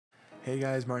Hey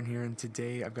guys, Martin here, and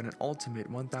today I've got an ultimate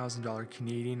 $1,000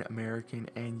 Canadian, American,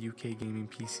 and UK gaming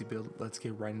PC build. Let's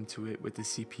get right into it with the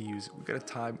CPUs. We got a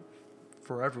tie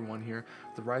for everyone here.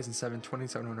 The Ryzen 7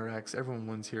 2700X, everyone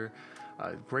wins here.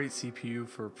 Great CPU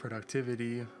for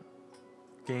productivity,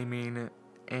 gaming,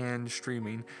 and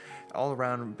streaming. All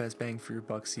around best bang for your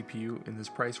buck CPU in this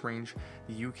price range.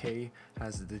 The UK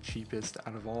has the cheapest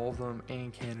out of all of them,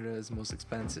 and Canada is the most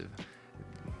expensive.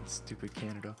 Stupid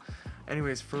Canada.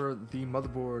 Anyways, for the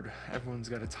motherboard, everyone's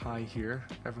got a tie here.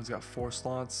 Everyone's got 4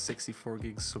 slots, 64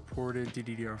 gigs supported,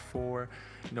 DDR4,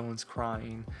 no one's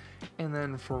crying. And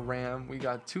then for RAM, we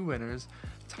got 2 winners,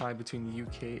 tie between the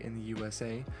UK and the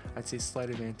USA. I'd say slight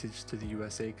advantage to the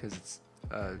USA because it's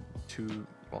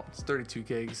it's 32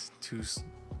 gigs, two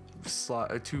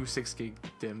 6 gig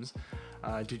DIMMs.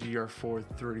 DDR4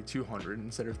 3200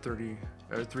 instead of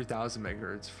 3000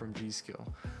 megahertz from G.Skill.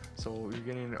 So you're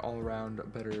getting an all-around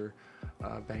better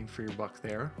bang for your buck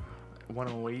there.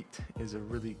 108 is a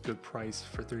really good price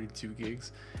for 32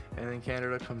 gigs, and then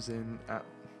Canada comes in at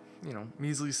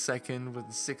measly second with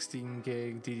 16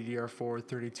 gig DDR4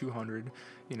 3200.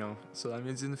 So that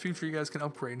means in the future you guys can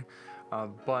upgrade.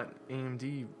 But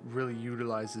AMD really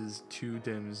utilizes 2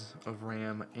 DIMMs of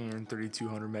RAM and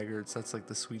 3200 megahertz. That's like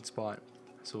the sweet spot.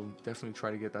 So definitely try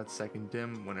to get that second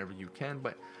DIMM whenever you can.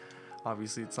 But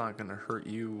obviously it's not going to hurt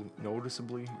you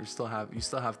noticeably. You still have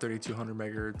 3200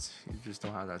 megahertz. You just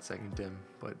don't have that second DIMM.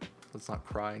 But let's not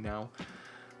cry now.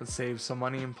 Let's save some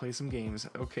money and play some games.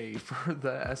 Okay, for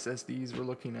the SSDs, we're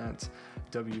looking at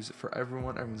W's for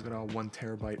everyone. Everyone's got a 1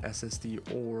 terabyte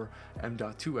SSD or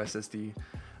M.2 SSD.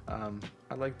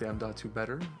 I like the M.2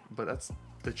 better, but that's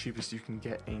the cheapest you can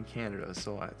get in Canada,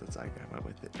 so I went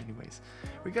with it. Anyways,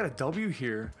 we got a W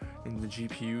here in the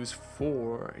GPUs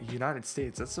for United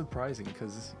States. That's surprising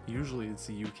because usually it's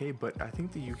the UK, but I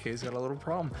think the UK's got a little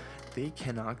problem. They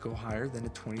cannot go higher than a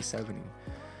 2070,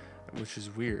 which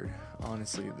is weird.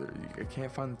 Honestly, I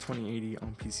can't find the 2080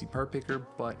 on PC Part Picker,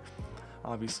 but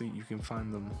obviously you can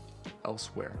find them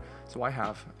elsewhere. So I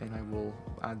have, and I will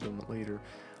add them later.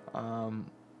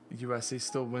 USA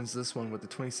still wins this one with the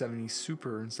 2070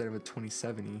 Super instead of a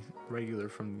 2070 regular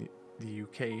from the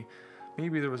UK.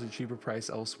 Maybe there was a cheaper price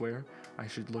elsewhere. I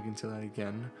should look into that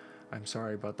again. I'm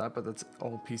sorry about that, but that's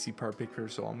all PC Part Picker,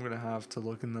 so I'm gonna have to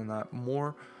look into that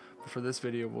more. But for this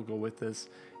video, we'll go with this.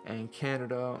 And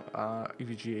Canada,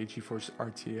 EVGA GeForce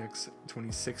RTX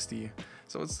 2060.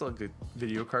 So it's still a good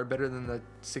video card, better than the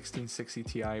 1660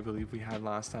 Ti I believe we had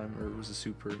last time, or it was a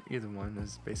Super. Either one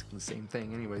is basically the same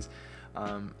thing. Anyways,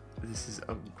 this is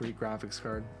a great graphics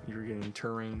card. You're getting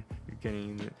Turing, you're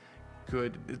getting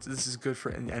good. This is good for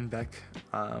an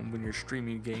NVEC. When you're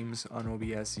streaming games on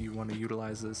OBS, you want to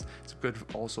utilize this. It's good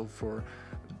also for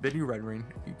video rendering.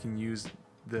 You can use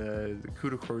the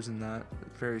CUDA cores in that,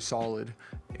 very solid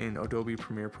in Adobe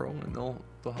Premiere Pro, and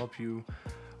they'll help you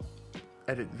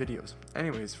edit videos.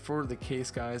 Anyways, for the case,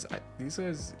 guys, these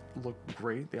guys look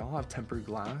great. They all have tempered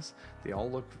glass. They all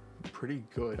look pretty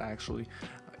good, actually.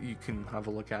 You can have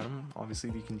a look at them. Obviously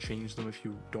you can change them if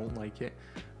you don't like it,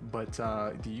 but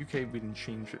the UK we didn't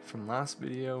change it from last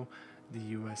video. The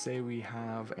USA we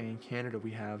have, and Canada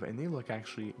we have, and they look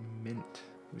actually mint.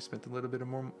 We spent a little bit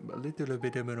more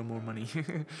money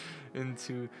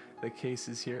into the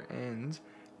cases here. And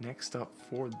next up,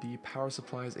 for the power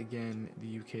supplies, again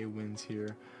the UK wins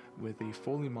here with a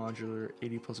fully modular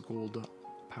 80 plus gold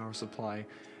power supply.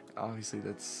 Obviously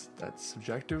that's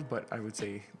subjective, but I would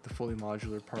say the fully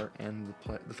modular part and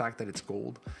the fact that it's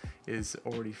gold is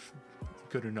already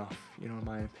good enough, in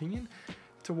my opinion,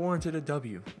 to warrant it a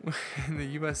W. And the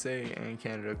USA and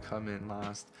Canada come in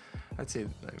last. I'd say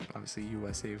obviously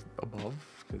USA above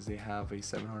because they have a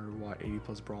 700 watt 80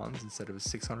 plus bronze instead of a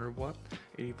 600 watt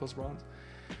 80 plus bronze.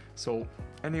 So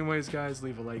anyways, guys,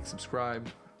 leave a like, subscribe.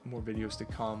 More videos to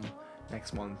come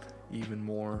next month, even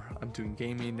more. I'm doing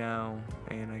gaming now,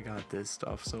 and I got this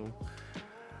stuff, so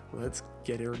let's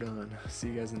get it done. See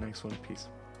you guys in the next one. Peace.